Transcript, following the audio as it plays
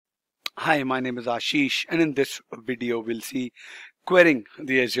Hi, my name is Ashish, and in this video we'll see querying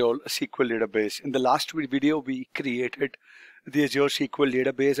the Azure SQL database. In the last video we created the Azure SQL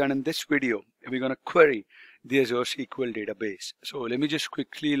database, and in this video we're going to query the Azure SQL database. So let me just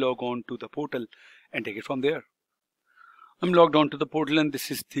quickly log on to the portal and take it from there. I'm logged on to the portal, and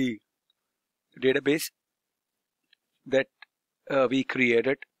this is the database that we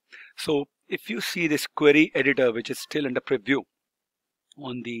created. So if you see this query editor, which is still under preview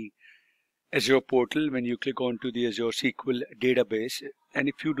on the Azure portal, when you click on to the Azure SQL database, and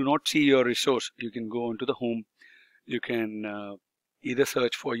if you do not see your resource, you can go on to the home. You can either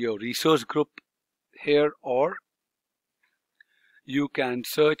search for your resource group here, or you can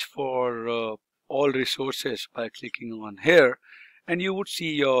search for all resources by clicking on here, and you would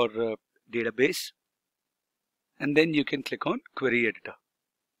see your database, and then you can click on query editor.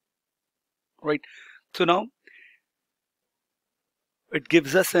 Right, so now it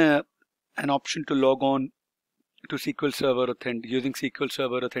gives us an option to log on to SQL Server using SQL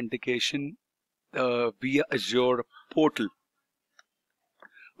Server authentication via Azure portal.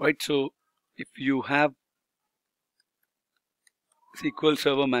 Right, so if you have SQL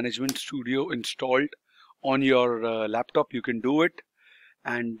Server Management Studio installed on your laptop, you can do it,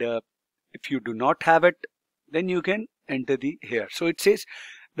 and if you do not have it, then you can enter the here. So it says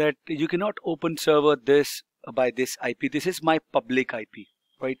that you cannot open server this by this IP. This is my public IP,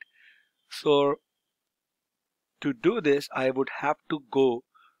 right? So to do this, I would have to go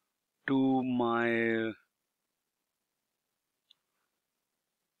to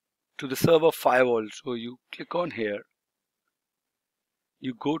the server firewall. So you click on here,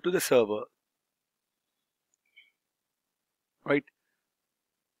 you go to the server, right?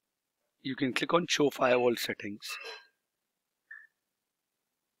 You can click on show firewall settings,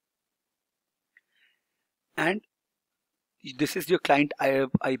 and this is your client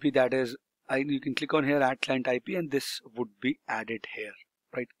IP, that is, you can click on here, add client IP, and this would be added here,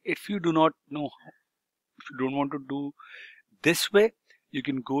 right? If you do not know, if you don't want to do this way, you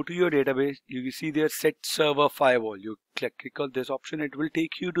can go to your database. You see there set server firewall. You click on this option, it will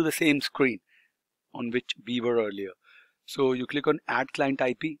take you to the same screen on which we were earlier. So you click on add client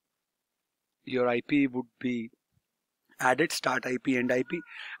IP. Your IP would be added, start IP, end IP,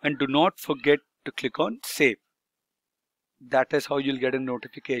 and do not forget to click on save. That is how you'll get a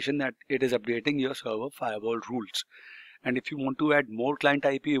notification that it is updating your server firewall rules. And if you want to add more client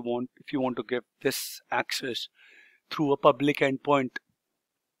IP, if you want to give this access through a public endpoint,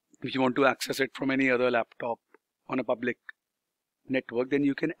 if you want to access it from any other laptop on a public network, then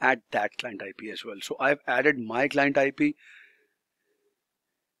you can add that client IP as well. So I've added my client IP.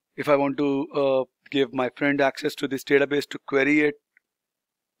 If I want to give my friend access to this database to query it,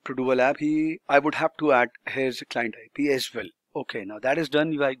 to do a lab, I would have to add his client IP as well. Okay, now that is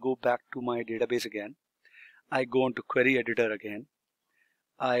done. If I go back to my database again, I go on to query editor again.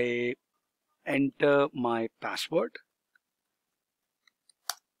 I enter my password.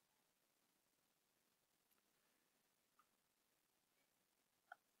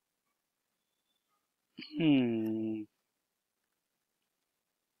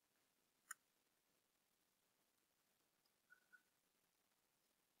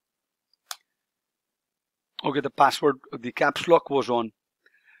 Okay, the password, the caps lock was on.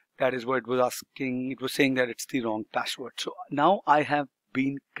 That is what it was asking. It was saying that it's the wrong password. So now I have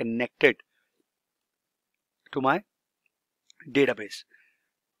been connected to my database.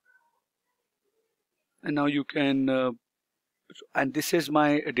 And now you can, and this is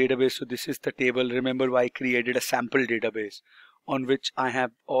my database. So this is the table. Remember, I created a sample database on which I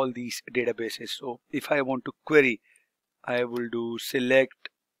have all these databases. So if I want to query, I will do select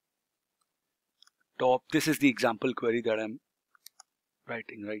top. This is the example query that I'm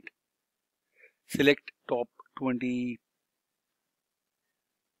writing, right? Select top 20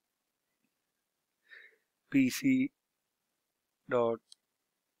 PC dot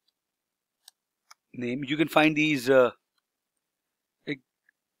name. You can find these on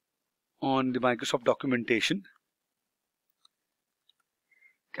the Microsoft documentation.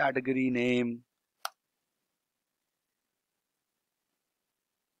 Category name,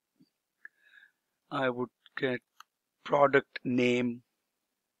 I would get product name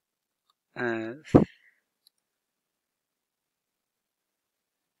as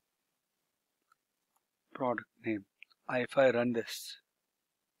product name. If I run this,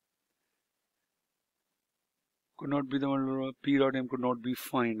 could not be the p.name could not be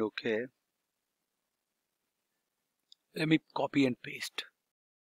found. Okay, let me copy and paste.